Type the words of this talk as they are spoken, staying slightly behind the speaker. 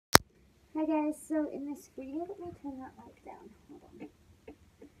Hi guys, so in this video, let me turn that light down. Hold on.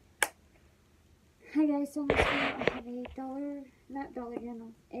 Hi guys, so in this video I have a Dollar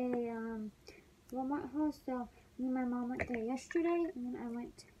General, a Walmart haul. So me and my mom went there yesterday, and then I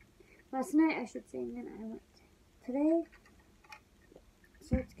went last night, I should say, and then I went today.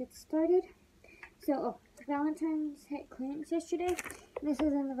 So let's get started. So Valentine's hit clearance yesterday. This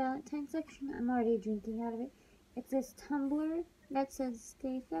is in the Valentine's section. I'm already drinking out of it. It's this tumbler that says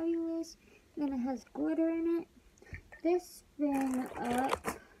 "Stay Fabulous." Then it has glitter in it. This ran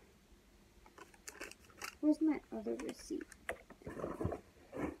up. Where's my other receipt?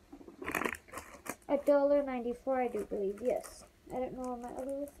 $1.94, I do believe. Yes. I don't know where my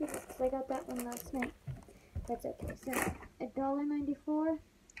other receipt is because I got that one last night. That's okay. So $1.94.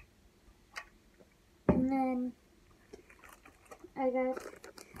 And then I got.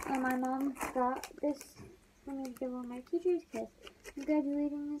 My mom got this for me to give all my teachers because I'm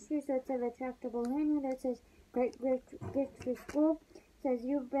graduating this year. So it's a retractable lanyard that says "Great gift for school." It says,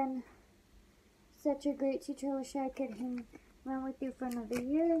 "You've been such a great teacher. I wish I could hang around with you for another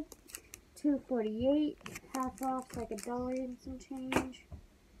year." $2.48, half off, like $1 and some change.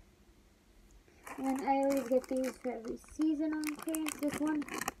 And I always get these for every season on clearance. This one,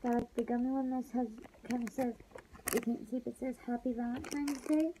 like the gummy one, this has kind of says, you can't see, but it says "Happy Valentine's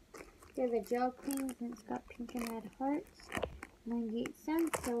Day." There's a gel cleans and it's got pink and red hearts. 98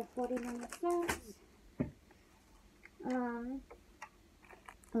 cents, so 49 cents.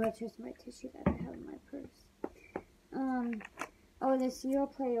 That's just my tissue that I have in my purse. This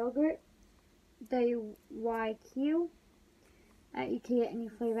Yoplait yogurt, the YQ. You can get any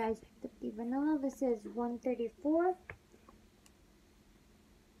flavor. I picked up the vanilla. This is $1.34.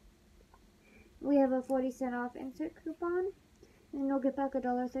 We have a 40-cent off insert coupon. And you'll get back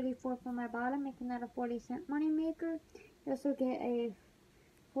 $1.34 from my bottom, making that a 40-cent money maker. You also get a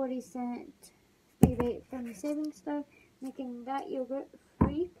 40-cent rebate from the savings store, making that yogurt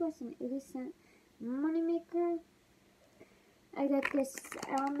free plus an 80-cent money maker. I got this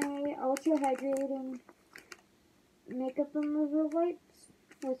Almay Ultra Hydrating Makeup Remover Wipes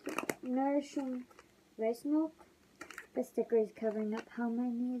with nourishing rice milk. The sticker is covering up how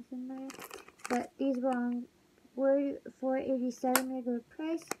many is in there. But these were $4.87 regular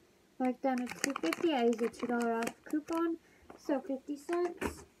price. Marked down to $2.50. I used a $2 off coupon, so 50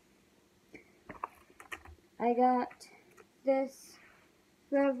 cents. I got this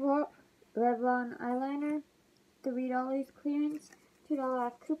Revlon eyeliner, $3 clearance, $2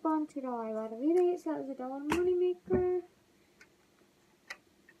 off coupon, $2 I got a rebate, so that was $1 money maker.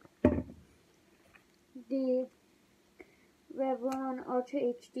 The Revlon Ultra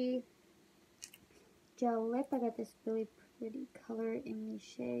HD gel lip. I got this really pretty color in the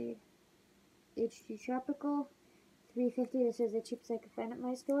shade HD Tropical. $3.50. This is the cheapest I could find at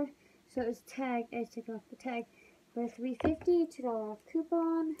my store. So it was tagged. I took off the tag for $3.50. $2 off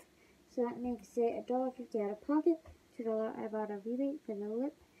coupon. So that makes it $1.50 out of pocket. $2 I bought a rebate for the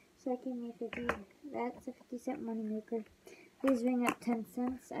lip. So I can make that's a 50-cent money maker. These ring up 10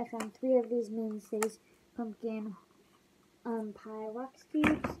 cents. I found 3 of these mainstays pumpkin pie wax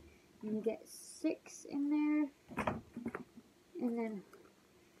cubes. And you get 6 in there. And then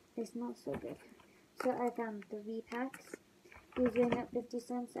they smell so good. So I found 3 packs. These ring up 50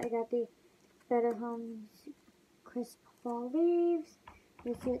 cents. I got the Better Homes Crisp Fall Leaves.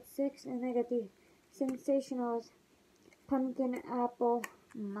 This at 6. And I got the Sensationals Pumpkin Apple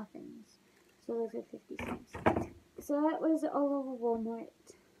Muffins. So those are 50 cents. So that was all over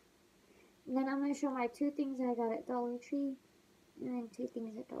Walmart. And then I'm going to show my 2 things I got at Dollar Tree. And then 2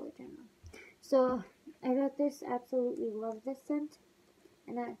 things at Dollar General. So I got this. Absolutely love this scent.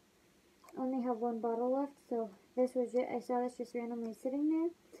 And I only have 1 bottle left. So this was it. I saw this just randomly sitting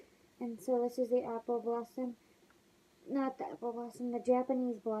there. And so this is the Apple Blossom. Not the Apple Blossom. The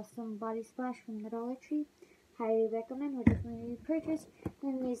Japanese Blossom Body Splash from the Dollar Tree. Highly recommend. We're definitely repurchased.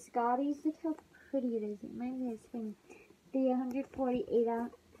 And these Scotties. Look how pretty it is. It reminds me of spring. The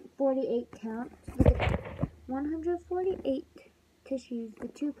 148 count. Look at that. 148 tissues. The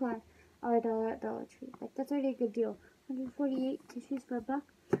 2-ply are $1 at Dollar Tree. Like, that's already a good deal. 148 tissues for $1.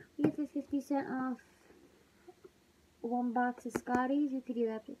 We get the 50-cent off 1 box of Scotties. You could do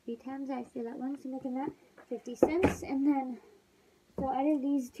that 50 times. I see that once, making that 50 cents. And then, so I did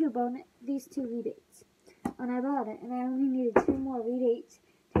these two rebates. And I bought it. And I only needed 2 more rebates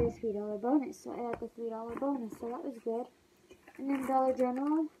to the $3 bonus. So I got the $3 bonus. So that was good. And then Dollar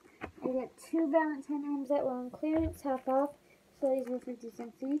General, I got 2 Valentine items that were on clearance, half off. So these were 50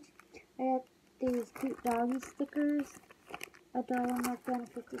 cents each. I got these cute doggy stickers, $1 marked down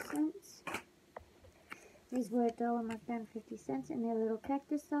to 50 cents. These were $1 marked down 50 cents, and they're little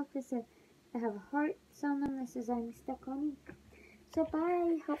cactus stuff. This is, I have hearts on them. This is I'm stuck on you. So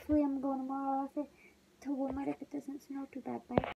bye. Hopefully I'm going tomorrow after to Walmart if it doesn't snow too bad. Bye.